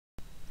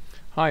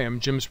Hi, I'm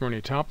Jim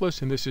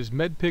Smyrniotopoulos, and this is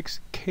MedPic's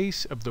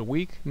Case of the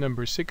Week,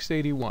 number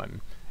 681,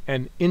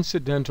 an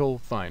incidental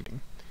finding.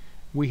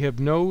 We have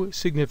no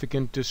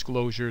significant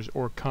disclosures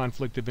or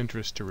conflict of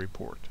interest to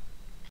report.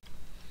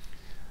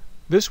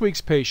 This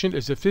week's patient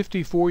is a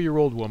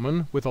 54-year-old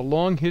woman with a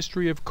long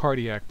history of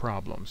cardiac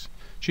problems.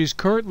 She's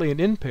currently an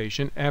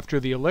inpatient after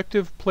the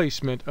elective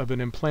placement of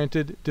an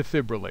implanted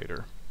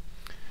defibrillator.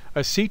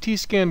 A CT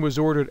scan was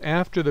ordered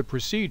after the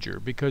procedure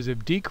because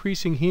of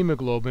decreasing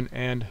hemoglobin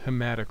and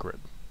hematocrit.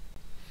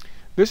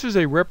 This is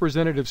a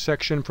representative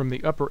section from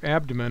the upper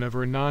abdomen of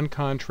her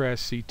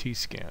non-contrast CT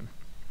scan.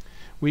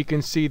 We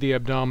can see the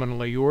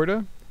abdominal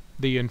aorta,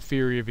 the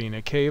inferior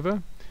vena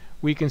cava,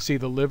 we can see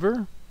the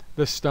liver,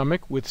 the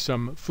stomach with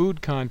some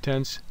food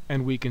contents,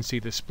 and we can see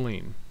the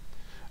spleen.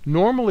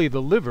 Normally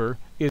the liver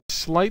is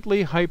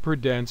slightly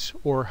hyperdense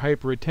or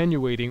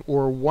hyperattenuating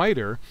or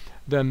whiter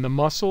than the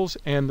muscles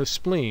and the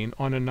spleen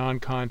on a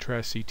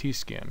non-contrast CT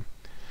scan.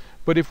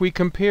 But if we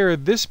compare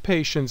this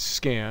patient's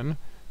scan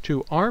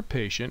to our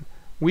patient,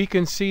 we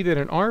can see that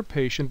in our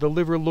patient the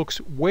liver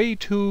looks way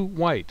too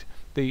white.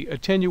 The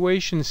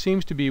attenuation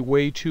seems to be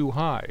way too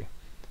high.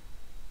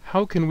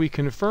 How can we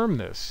confirm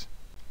this?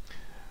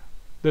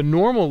 The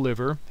normal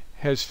liver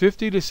has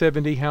 50 to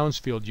 70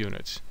 Hounsfield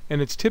units,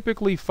 and it's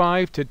typically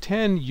 5 to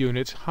 10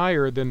 units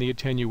higher than the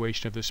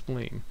attenuation of the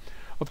spleen.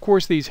 Of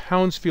course, these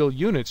Hounsfield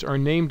units are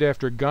named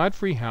after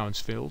Godfrey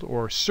Hounsfield,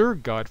 or Sir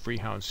Godfrey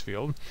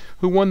Hounsfield,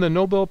 who won the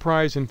Nobel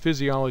Prize in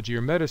Physiology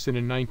or Medicine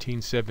in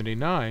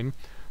 1979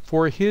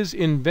 for his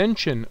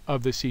invention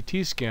of the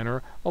CT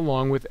scanner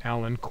along with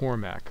Alan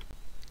Cormack.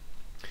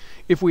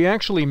 If we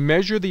actually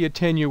measure the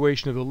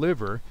attenuation of the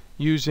liver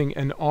using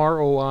an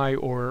ROI,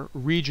 or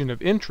region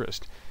of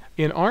interest,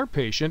 in our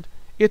patient,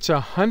 it's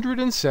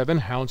 107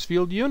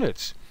 Hounsfield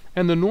units,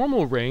 and the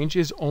normal range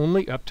is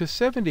only up to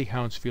 70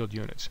 Hounsfield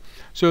units.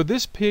 So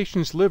this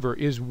patient's liver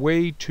is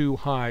way too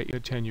high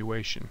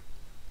attenuation.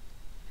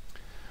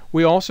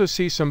 We also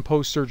see some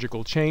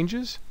post-surgical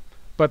changes,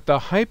 but the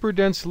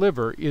hyperdense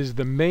liver is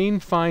the main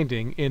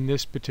finding in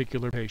this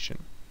particular patient.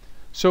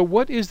 So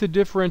what is the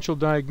differential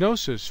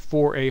diagnosis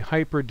for a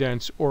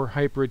hyperdense or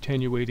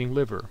hyperattenuating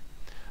liver?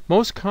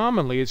 Most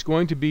commonly, it's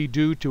going to be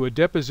due to a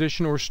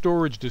deposition or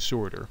storage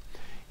disorder.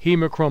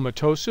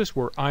 Hemochromatosis,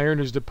 where iron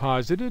is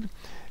deposited,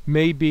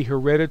 may be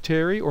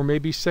hereditary or may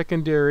be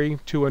secondary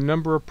to a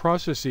number of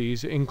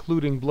processes,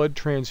 including blood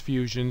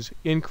transfusions,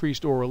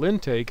 increased oral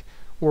intake,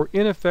 or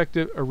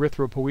ineffective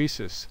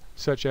erythropoiesis,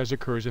 such as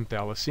occurs in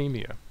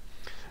thalassemia.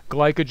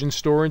 Glycogen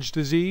storage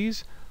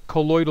disease,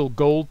 colloidal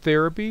gold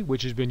therapy,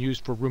 which has been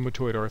used for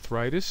rheumatoid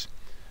arthritis,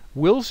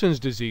 Wilson's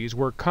disease,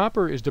 where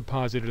copper is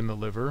deposited in the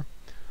liver,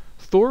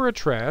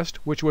 Thoratrast,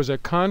 which was a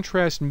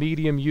contrast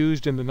medium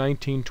used in the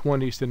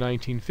 1920s to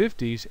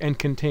 1950s and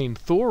contained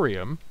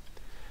thorium,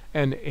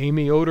 and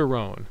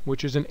amiodarone,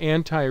 which is an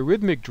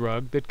antiarrhythmic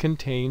drug that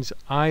contains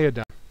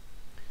iodine.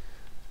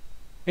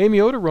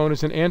 Amiodarone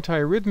is an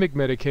antiarrhythmic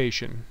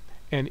medication,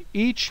 and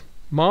each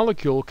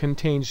molecule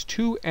contains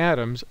 2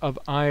 atoms of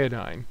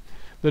iodine.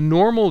 The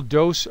normal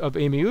dose of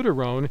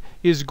amiodarone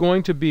is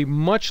going to be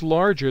much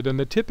larger than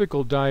the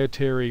typical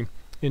dietary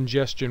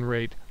ingestion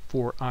rate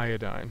for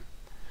iodine.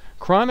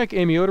 Chronic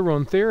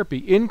amiodarone therapy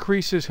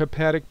increases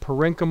hepatic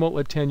parenchymal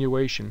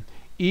attenuation,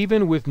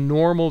 even with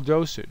normal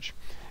dosage.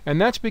 And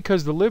that's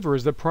because the liver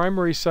is the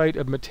primary site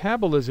of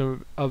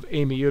metabolism of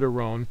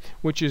amiodarone,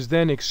 which is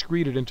then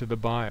excreted into the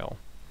bile.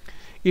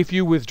 If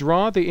you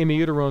withdraw the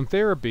amiodarone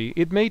therapy,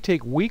 it may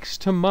take weeks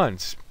to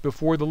months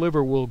before the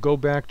liver will go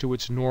back to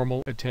its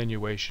normal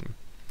attenuation.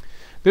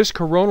 This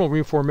coronal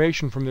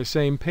reformation from the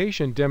same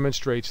patient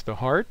demonstrates the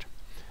heart,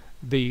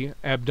 the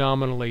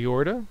abdominal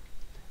aorta,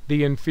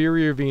 the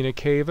inferior vena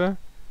cava,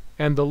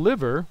 and the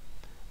liver,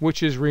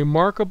 which is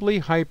remarkably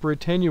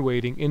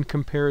hyperattenuating in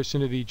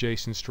comparison to the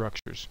adjacent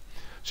structures.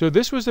 So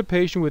this was a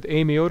patient with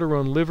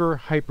amiodarone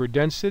liver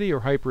hyperdensity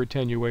or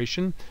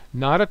hyperattenuation,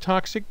 not a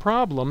toxic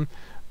problem,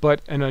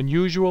 but an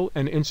unusual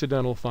and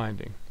incidental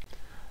finding.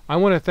 I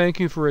want to thank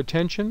you for your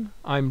attention.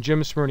 I'm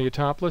Jim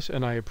Smyrniotopoulos,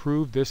 and I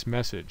approve this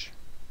message.